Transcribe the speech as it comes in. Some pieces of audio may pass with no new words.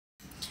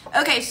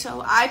Okay,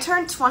 so I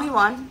turned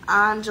 21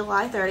 on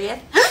July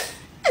 30th.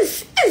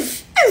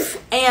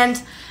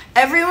 And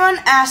everyone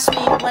asks me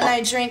when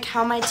I drink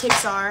how my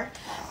tics are.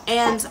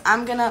 And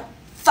I'm gonna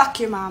fuck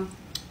your mom.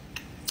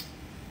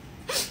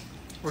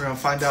 We're gonna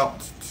find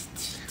out.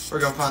 We're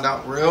gonna find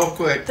out real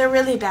quick. They're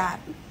really bad.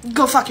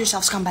 Go fuck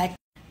yourself, scumbag.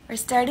 We're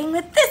starting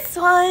with this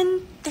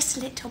one. This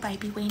little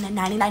baby weighing a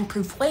 99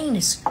 proof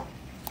weenus.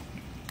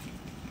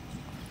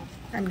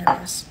 I'm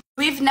nervous.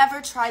 We've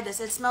never tried this.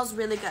 It smells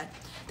really good.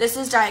 This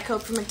is Diet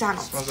Coke from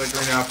McDonald's. Smells like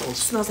green apples.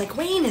 Smells like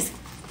weenus.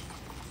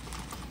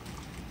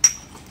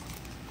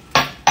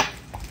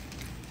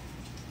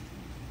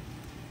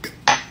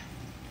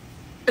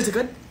 Is it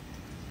good?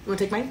 You wanna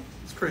take mine?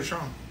 It's pretty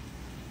strong.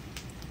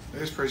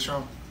 It is pretty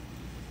strong.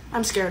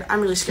 I'm scared. I'm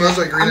really scared.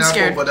 Smells like green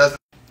apple, but doesn't.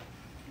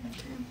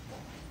 Okay.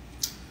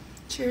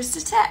 Cheers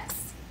to Tex.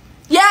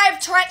 Yeah, I have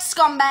Tourette's,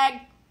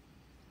 scumbag.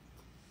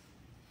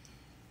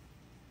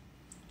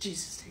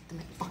 Jesus, take the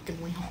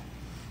fucking wheel.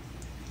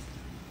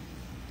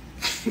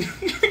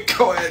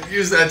 Go ahead,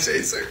 use that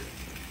chaser.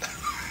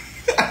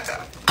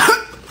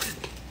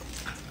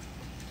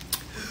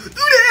 Do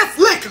that,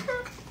 lick.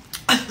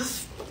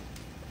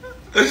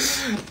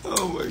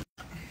 Oh my.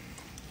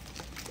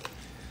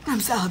 I'm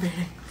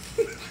celebrating.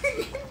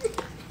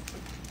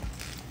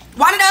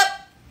 Wind it up.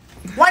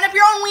 Wind up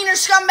your own wiener,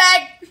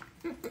 scumbag.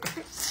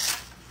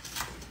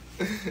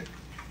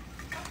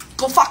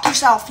 Go fuck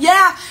yourself.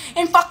 Yeah.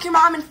 And fuck your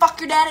mom and fuck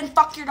your dad and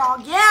fuck your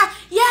dog. Yeah.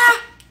 Yeah.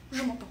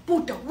 Did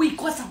we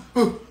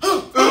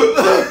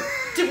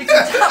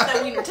tap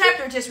that wiener? Tap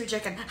or rotisserie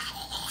chicken?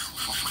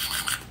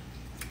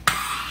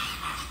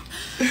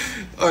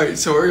 Alright,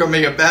 so we're gonna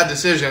make a bad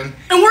decision.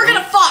 And we're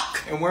gonna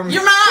fuck and we're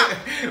your mom.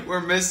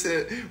 We're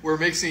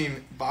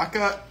mixing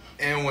vodka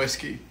and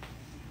whiskey.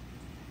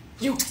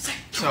 You say.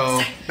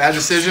 So bad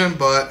decision,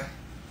 but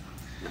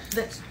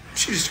This.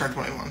 she just turned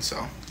 21,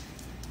 so.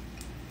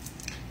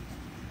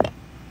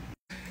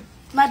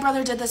 My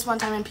brother did this one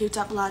time and puked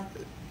up blood.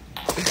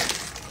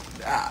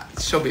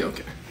 She'll be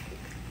okay.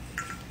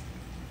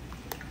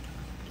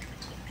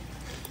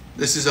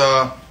 This is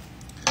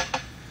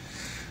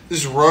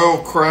Royal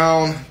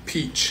Crown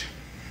Peach,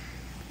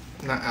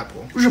 not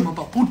apple.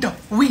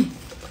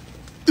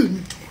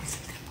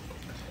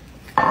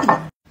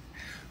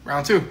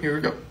 Round 2, here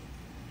we go.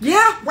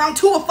 Yeah, round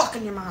 2 of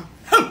fucking your mom.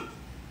 Alright.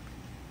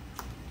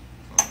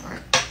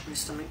 My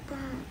stomach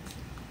burns.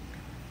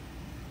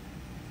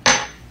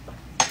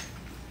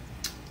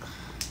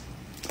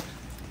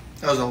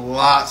 That was a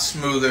lot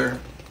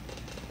smoother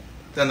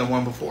than the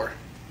one before.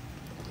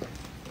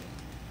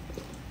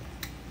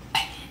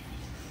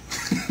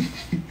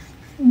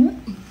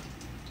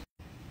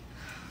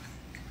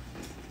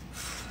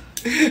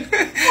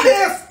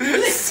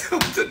 So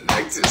the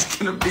next is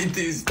gonna be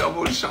these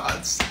double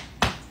shots.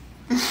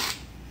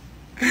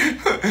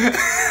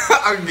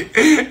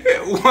 Okay,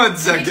 1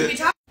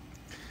 second.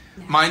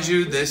 Mind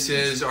you, this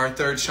is our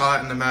 3rd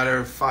shot in a matter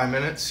of 5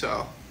 minutes,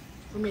 so.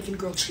 We're making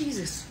grilled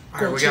cheeses.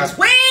 Alright, we're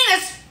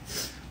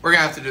gonna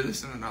have to do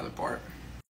this in another part.